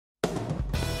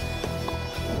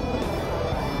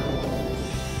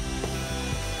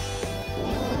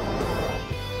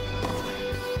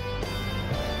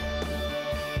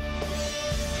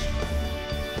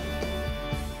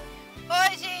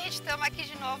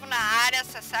novo na área,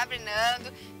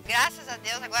 sabrinando. Graças a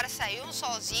Deus agora saiu um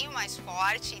solzinho mais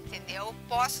forte, entendeu?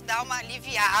 Posso dar uma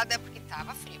aliviada, porque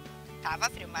tava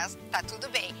frio, mas tá tudo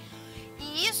bem.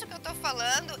 E isso que eu tô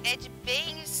falando é de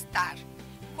bem-estar.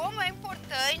 Como é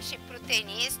importante para o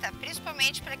tenista,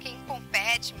 principalmente para quem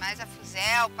compete mais a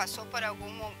fuzel, passou por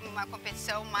uma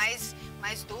competição mais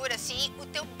dura, assim, o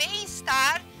teu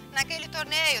bem-estar naquele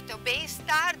torneio, o teu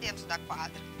bem-estar dentro da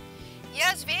quadra. E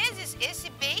às vezes esse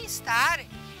bem-estar,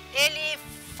 ele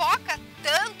foca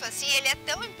tanto, assim, ele é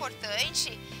tão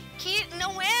importante que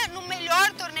não é no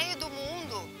melhor torneio do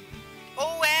mundo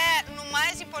ou é no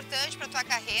mais importante para a tua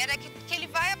carreira que ele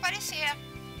vai aparecer.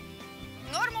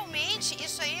 Normalmente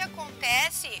isso aí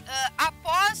acontece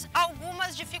após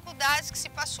algumas dificuldades que se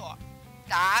passou,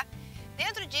 tá?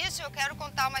 Dentro disso eu quero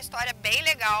contar uma história bem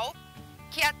legal,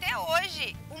 que até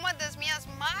hoje uma das minhas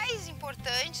mais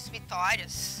importantes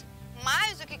vitórias,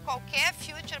 mais do que qualquer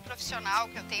future profissional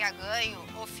que eu tenha ganho,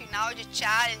 ou final de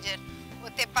Challenger,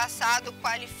 ou ter passado o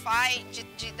Qualify de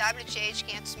WTA de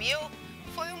 500 mil,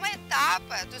 foi uma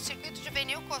etapa do circuito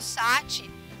juvenil COSAT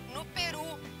no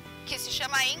Peru, que se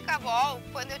chama Incabol,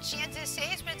 quando eu tinha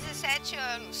 16 para 17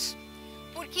 anos.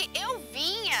 Porque eu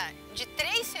vinha de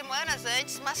 3 semanas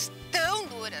antes, mas tão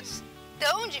duras,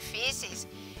 tão difíceis,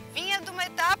 vinha de uma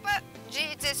etapa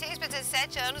de 16 para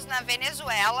 17 anos na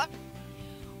Venezuela,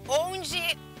 onde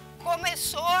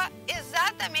começou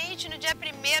exatamente no dia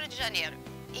 1º de janeiro.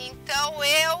 Então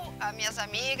as minhas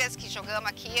amigas que jogamos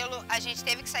aquilo, a gente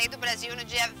teve que sair do Brasil no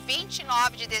dia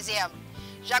 29 de dezembro.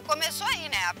 Já começou aí,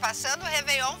 né? Passando o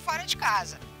Réveillon fora de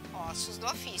casa. Ossos do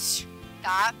ofício,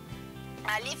 tá?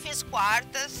 Ali fiz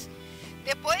quartas.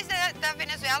 Depois da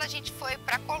Venezuela, a gente foi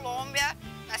para Colômbia,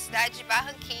 na cidade de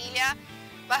Barranquilla.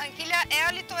 Barranquilla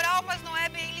é litoral, mas não é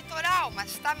bem litoral,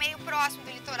 mas está meio próximo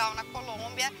do litoral na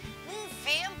Colômbia. Um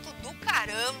vento do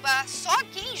caramba. Só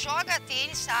quem joga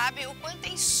tênis sabe o quanto é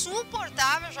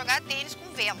insuportável jogar tênis com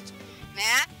vento,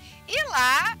 né? E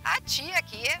lá, a tia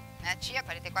aqui, né, tia,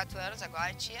 44 anos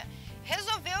agora, tia,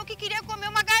 resolveu que queria comer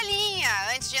uma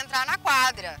galinha antes de entrar na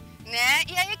quadra, né?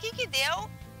 E aí, o que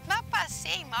deu? Mas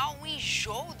passei mal, um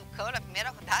enjoo do cão na primeira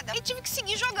rodada e tive que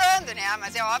seguir jogando, né?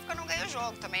 Mas é óbvio que eu não ganhei o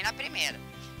jogo também na primeira.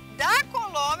 Da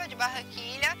Colômbia, de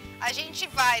Barranquilla, a gente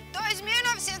vai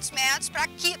 2.900 metros para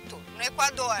Quito, no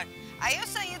Equador. Aí eu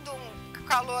saí de um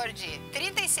calor de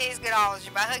 36 graus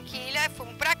de Barranquilla,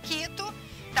 fomos para Quito,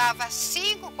 estava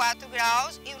 4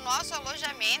 graus e o nosso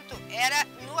alojamento era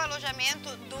no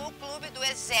alojamento do Clube do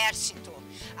Exército.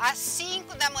 Às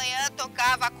 5 da manhã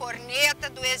tocava a corneta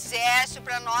do Exército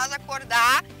para nós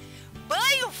acordar,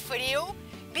 banho frio,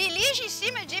 beliche em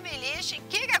cima de beliche. O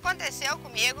que aconteceu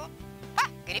comigo?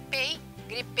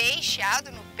 Gripei, chiado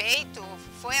no peito,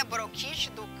 foi a bronquite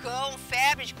do cão,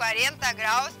 febre de 40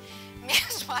 graus,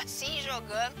 mesmo assim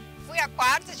jogando. Fui a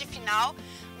quartas de final,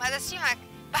 mas assim,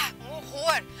 um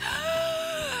horror.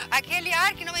 Aquele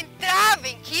ar que não entrava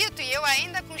em Quito e eu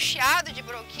ainda com chiado de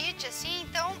bronquite, assim,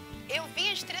 então eu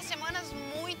vinha de 3 semanas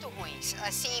muito ruins,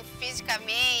 assim,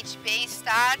 fisicamente,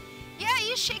 bem-estar. E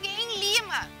aí cheguei em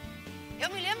Lima. Eu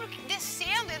me lembro que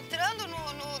descendo, entrando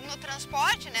no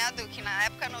transporte, né, que na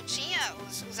época não tinha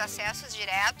os acessos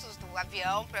diretos do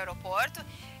avião para o aeroporto,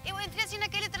 eu entrei assim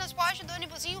naquele transporte do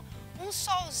ônibusinho, um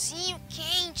solzinho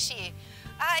quente.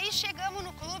 Aí chegamos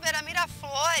no clube, era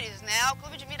Miraflores, né, o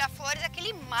clube de Miraflores,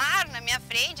 aquele mar na minha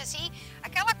frente, assim,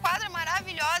 aquela quadra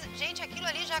maravilhosa. Gente, aquilo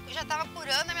ali já estava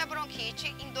curando a minha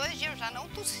bronquite. Em 2 dias eu já não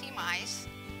tossi mais,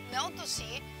 não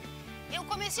tossi. Eu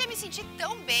comecei a me sentir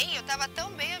tão bem, eu estava tão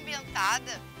bem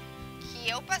ambientada, que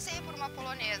eu passei por uma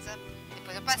polonesa,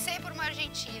 depois eu passei por uma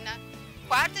argentina.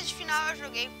 Quartas de final eu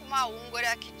joguei com uma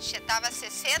húngara que estava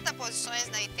 60 posições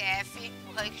na ITF,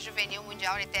 no ranking juvenil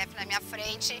mundial na ITF na minha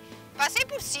frente. Passei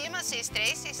por cima,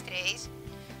 6-3, 6-3.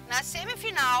 Na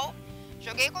semifinal,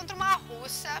 joguei contra uma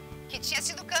russa que tinha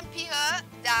sido campeã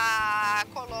da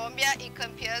Colômbia e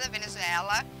campeã da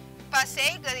Venezuela.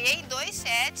 Passei, ganhei em 2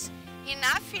 sets. E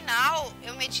na final,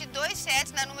 eu meti 2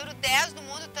 sets na número 10 do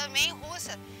mundo, também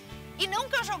russa. E não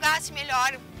que eu jogasse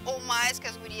melhor ou mais que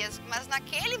as gurias, mas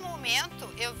naquele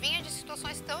momento eu vinha de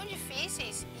situações tão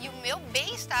difíceis e o meu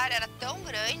bem-estar era tão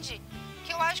grande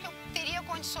que eu acho que eu teria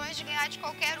condições de ganhar de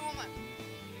qualquer uma.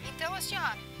 Então, assim,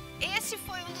 esse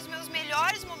foi um dos meus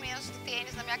melhores momentos do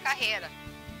tênis na minha carreira.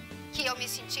 Que eu me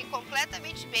senti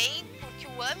completamente bem, porque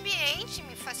o ambiente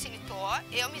me facilitou,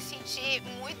 eu me senti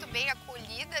muito bem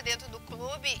acolhida dentro do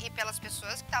clube e pelas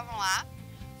pessoas que estavam lá.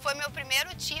 Foi meu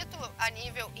primeiro título a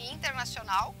nível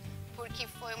internacional, porque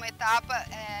foi uma etapa,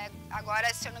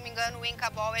 agora se eu não me engano o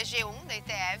Incabol é G1 da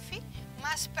ITF,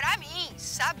 mas para mim,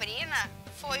 Sabrina,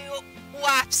 foi o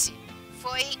ápice,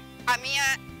 foi a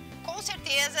minha com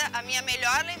certeza a minha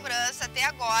melhor lembrança até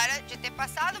agora de ter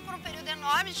passado por um período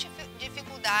enorme de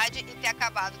dificuldade e ter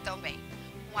acabado tão bem.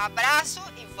 Um abraço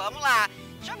e vamos lá!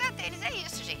 Jogar tênis é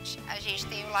isso, gente. A gente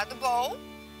tem o lado bom,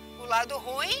 o lado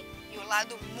ruim e o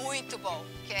lado muito bom,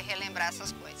 que é relembrar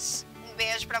essas coisas. Um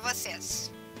beijo para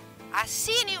vocês.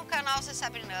 Assinem o canal Se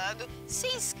Sabrinando, se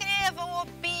inscrevam,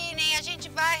 opinem, a gente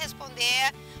vai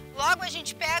responder. Logo a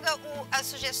gente pega as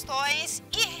sugestões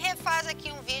e refaz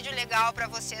aqui um vídeo legal para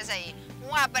vocês aí.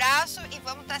 Um abraço e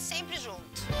vamos estar sempre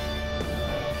juntos.